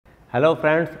Hello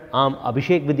friends, I am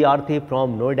Abhishek Vidyarthi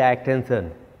from Noida Extension.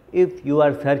 If you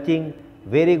are searching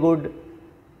very good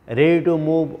ready to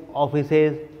move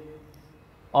offices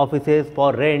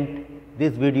for rent,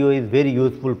 this video is very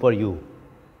useful for you.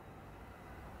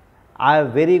 I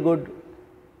have very good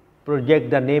project,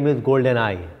 the name is Golden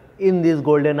Eye. In this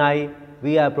Golden Eye,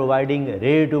 we are providing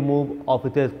ready to move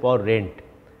offices for rent.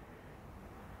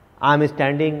 I am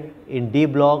standing in D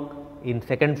block in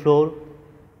second floor.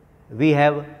 We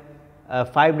have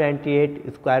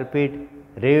 598 square feet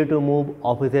ready to move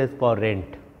offices for rent.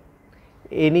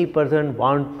 Any person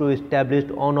want to establish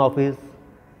own office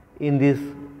in this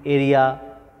area,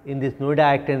 in this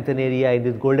Noida Extension area, in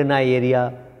this Golden Eye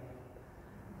area,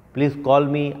 please call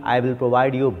me. I will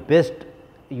provide you best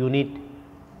unit.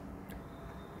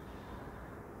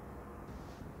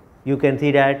 You can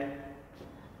see that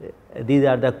these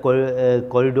are the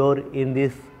corridor in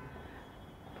this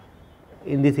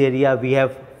area. We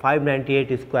have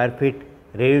 598 square feet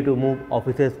ready to move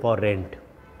offices for rent.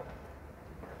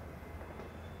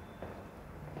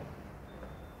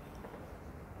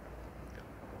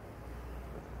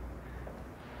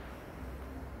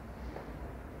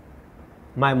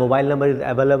 My mobile number is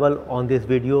available on this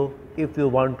video. If you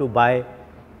want to buy,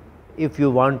 if you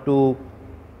want to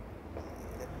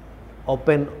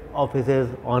open offices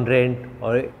on rent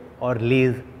or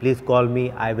lease, please call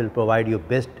me. I will provide you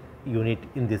best unit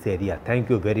in this area. Thank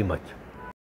you very much.